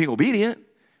 then we're not being obedient.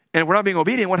 And if we're not being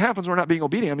obedient, what happens when we're not being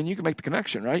obedient? I mean, you can make the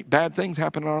connection, right? Bad things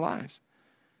happen in our lives.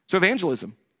 So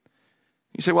evangelism.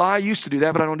 You say, well, I used to do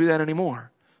that, but I don't do that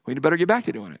anymore. Well, you better get back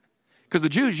to doing it. Because the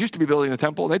Jews used to be building the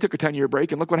temple, and they took a 10-year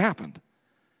break, and look what happened.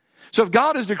 So if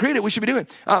God has decreed it, we should be doing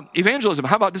it. Evangelism.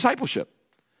 How about discipleship?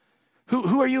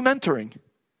 Who are you mentoring?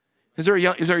 Is there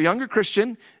a younger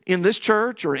Christian in this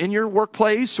church or in your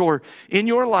workplace or in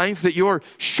your life that you're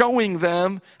showing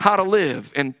them how to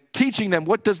live and teaching them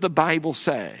what does the Bible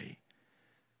say?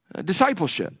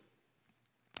 Discipleship.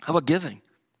 How about giving?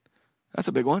 That's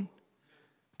a big one.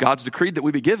 God's decreed that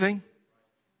we be giving.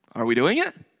 Are we doing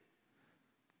it?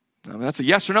 I mean, that's a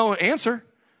yes or no answer,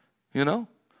 you know.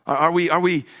 Are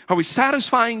we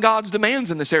satisfying God's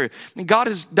demands in this area? And God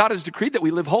has decreed that we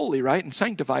live holy, right, and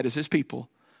sanctified as his people.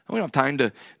 We don't have time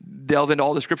to delve into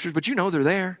all the scriptures, but you know they're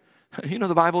there. You know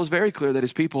the Bible is very clear that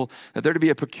his people, that they're to be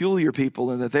a peculiar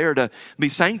people and that they're to be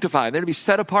sanctified. They're to be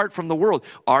set apart from the world.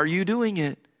 Are you doing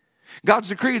it? God's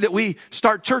decreed that we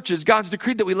start churches. God's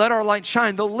decreed that we let our light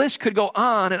shine. The list could go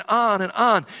on and on and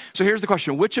on. So here's the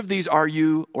question. Which of these are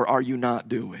you or are you not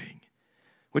doing?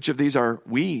 Which of these are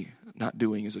we not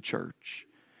doing as a church?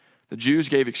 The Jews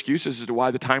gave excuses as to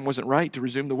why the time wasn't right to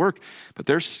resume the work, but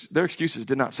their excuses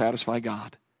did not satisfy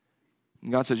God.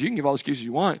 And God says, you can give all the excuses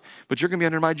you want, but you're going to be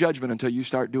under my judgment until you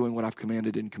start doing what I've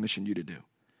commanded and commissioned you to do.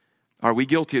 Are we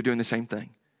guilty of doing the same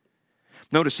thing?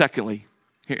 Notice, secondly,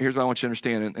 here's what I want you to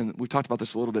understand, and we've talked about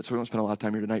this a little bit, so we won't spend a lot of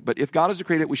time here tonight, but if God has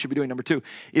decreed it, we should be doing number two.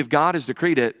 If God has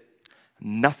decreed it,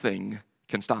 nothing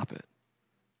can stop it.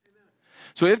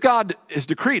 So if God has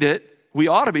decreed it, we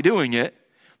ought to be doing it,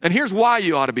 and here's why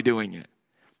you ought to be doing it.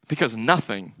 Because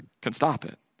nothing can stop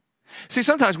it. See,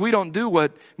 sometimes we don't do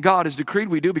what God has decreed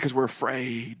we do because we're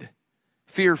afraid.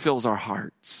 Fear fills our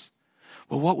hearts.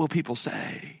 Well, what will people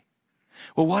say?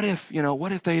 Well, what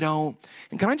if they don't?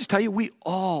 And can I just tell you, we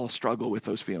all struggle with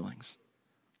those feelings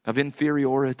of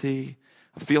inferiority,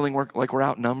 of feeling like we're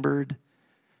outnumbered.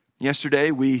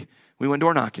 Yesterday, we went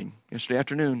door knocking. Yesterday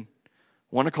afternoon,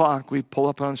 1 o'clock, we pull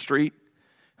up on the street.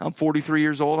 I'm 43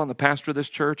 years old. I'm the pastor of this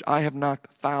church. I have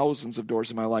knocked thousands of doors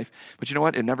in my life. But you know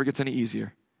what? It never gets any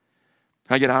easier.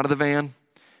 I get out of the van,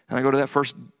 and I go to that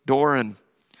first door, and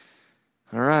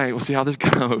all right, we'll see how this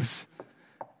goes.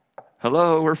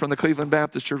 Hello, we're from the Cleveland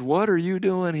Baptist Church. What are you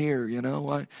doing here? You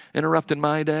know, interrupting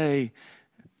my day.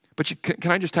 But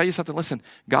can I just tell you something? Listen,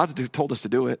 God's told us to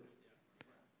do it,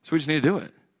 so we just need to do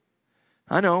it.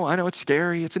 I know it's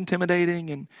scary, it's intimidating,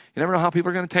 and you never know how people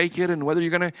are going to take it and whether you're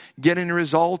going to get any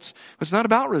results. It's not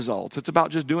about results. It's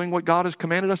about just doing what God has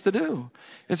commanded us to do.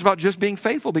 It's about just being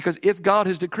faithful, because if God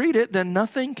has decreed it, then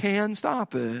nothing can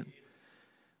stop it.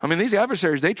 I mean, these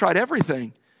adversaries, they tried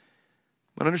everything.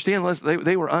 But understand,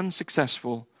 they were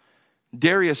unsuccessful.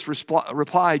 Darius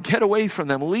replied, get away from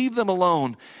them, leave them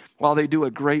alone while they do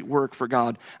a great work for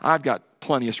God. I've got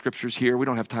plenty of scriptures here. We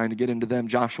don't have time to get into them.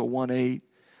 Joshua 1:8.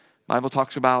 Bible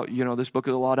talks about, this book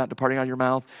of the law not departing out of your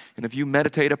mouth. And if you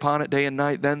meditate upon it day and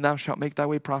night, then thou shalt make thy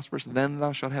way prosperous. Then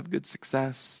thou shalt have good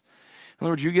success. In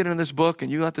other words, you get into this book and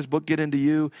you let this book get into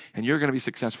you, and you're going to be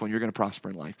successful and you're going to prosper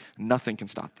in life. Nothing can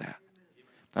stop that.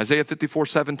 Isaiah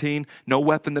 54:17, no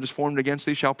weapon that is formed against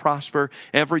thee shall prosper.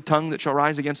 Every tongue that shall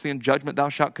rise against thee in judgment thou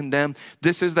shalt condemn.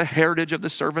 This is the heritage of the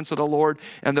servants of the Lord,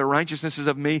 and their righteousness is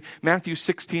of me. Matthew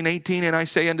 16:18, and I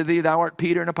say unto thee, thou art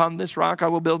Peter, and upon this rock I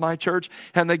will build my church,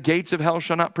 and the gates of hell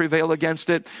shall not prevail against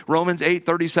it. Romans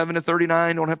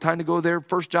 8:37-39, don't have time to go there.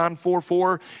 1 John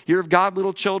 4:4, you're of God,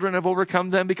 little children, have overcome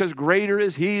them, because greater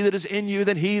is he that is in you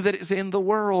than he that is in the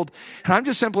world. And I'm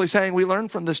just simply saying, we learn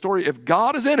from this story, if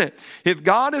God is in it, if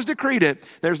God has decreed it,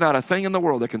 there's not a thing in the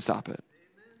world that can stop it.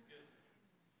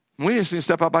 We just need to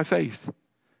step out by faith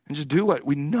and just do what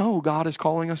we know God is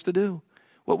calling us to do,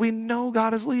 what we know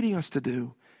God is leading us to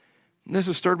do. And this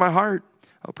has stirred my heart.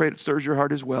 I'll pray it stirs your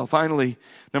heart as well. Finally,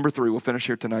 number 3, we'll finish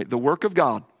here tonight. The work of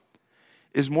God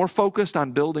is more focused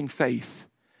on building faith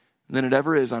than it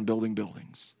ever is on building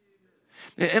buildings.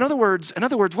 In other words,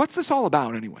 what's this all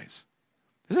about anyways?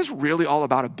 Is this really all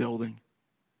about a building?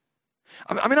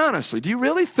 I mean, honestly, do you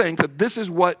really think that this is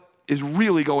what is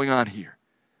really going on here?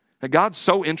 That God's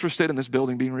so interested in this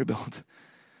building being rebuilt?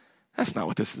 That's not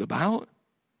what this is about,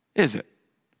 is it?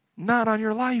 Not on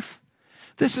your life.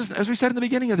 This is, as we said in the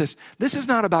beginning of this is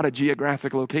not about a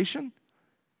geographic location.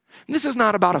 This is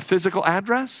not about a physical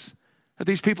address that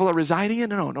these people are residing in.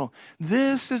 No.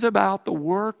 This is about the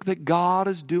work that God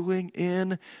is doing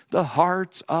in the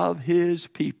hearts of his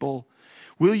people.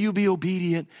 Will you be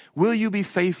obedient? Will you be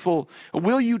faithful?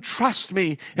 Will you trust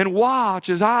me and watch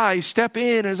as I step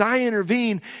in, as I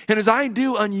intervene, and as I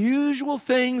do unusual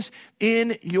things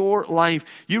in your life?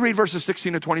 You read verses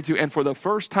 16-22, and for the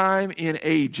first time in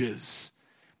ages,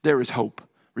 there is hope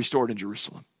restored in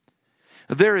Jerusalem.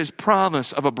 There is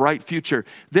promise of a bright future.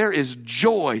 There is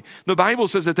joy. The Bible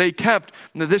says that they kept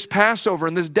this Passover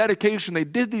and this dedication. They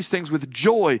did these things with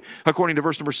joy, according to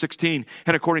verse number 16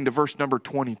 and according to verse number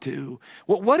 22.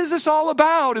 Well, what is this all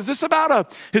about? Is this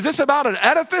about an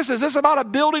edifice? Is this about a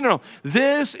building? No.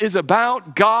 This is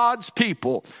about God's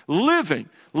people living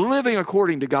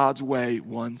according to God's way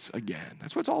once again.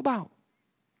 That's what it's all about.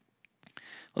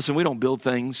 Listen, we don't build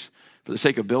things for the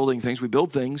sake of building things. We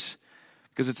build things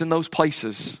because it's in those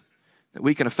places that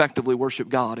we can effectively worship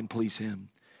God and please him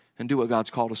and do what God's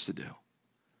called us to do.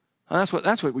 And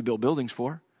that's what we build buildings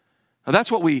for. And that's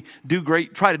what we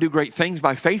try to do great things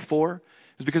by faith for,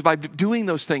 is because by doing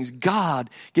those things, God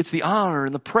gets the honor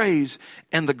and the praise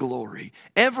and the glory.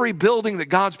 Every building that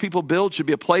God's people build should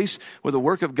be a place where the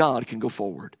work of God can go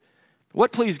forward.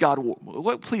 What pleased God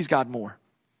more?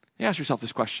 You ask yourself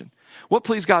this question. What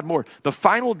pleased God more? The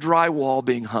final drywall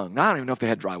being hung. Now, I don't even know if they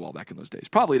had drywall back in those days.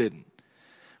 Probably didn't.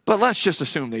 But let's just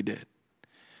assume they did.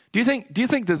 Do you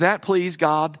think that pleased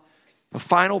God? The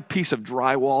final piece of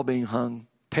drywall being hung,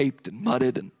 taped and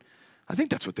mudded, and I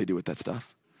think that's what they do with that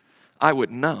stuff. I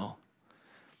wouldn't know.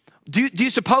 Do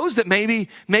you suppose that maybe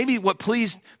what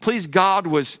pleased God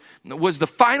was the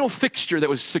final fixture that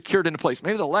was secured into place?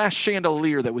 Maybe the last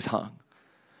chandelier that was hung.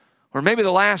 Or maybe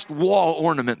the last wall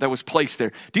ornament that was placed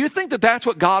there. Do you think that that's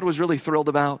what God was really thrilled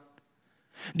about?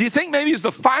 Do you think maybe it's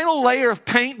the final layer of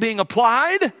paint being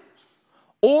applied?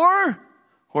 Or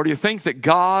do you think that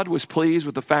God was pleased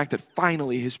with the fact that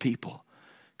finally his people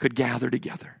could gather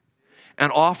together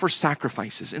and offer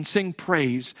sacrifices and sing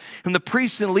praise, and the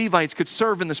priests and Levites could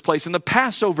serve in this place, and the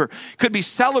Passover could be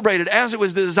celebrated as it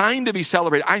was designed to be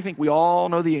celebrated? I think we all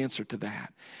know the answer to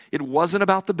that. It wasn't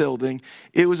about the building.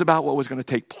 It was about what was going to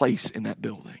take place in that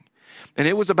building. And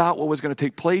it was about what was going to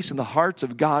take place in the hearts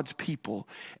of God's people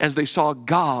as they saw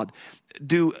God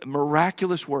do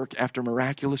miraculous work after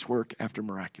miraculous work after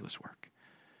miraculous work.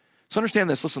 So understand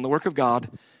this. Listen, the work of God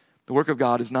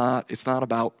is not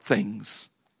about things.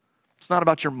 It's not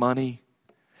about your money.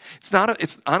 It's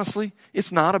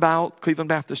not about Cleveland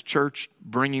Baptist Church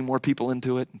bringing more people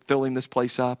into it and filling this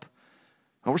place up.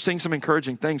 And we're seeing some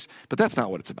encouraging things, but that's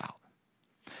not what it's about.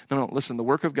 No, listen, the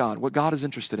work of God, what God is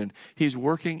interested in, he's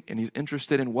working and he's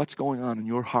interested in what's going on in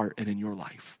your heart and in your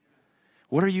life.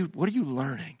 What are you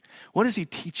learning? What is he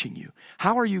teaching you?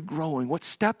 How are you growing? What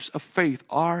steps of faith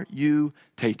are you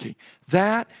taking?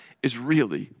 That is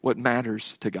really what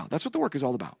matters to God. That's what the work is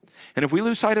all about. And if we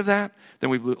lose sight of that,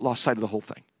 then we've lost sight of the whole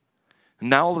thing. And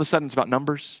now all of a sudden it's about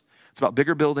numbers. It's about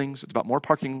bigger buildings. It's about more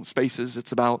parking spaces.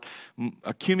 It's about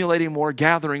accumulating more,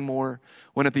 gathering more.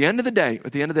 When at the end of the day,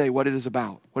 what it's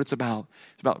about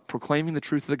proclaiming the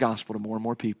truth of the gospel to more and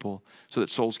more people so that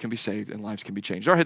souls can be saved and lives can be changed.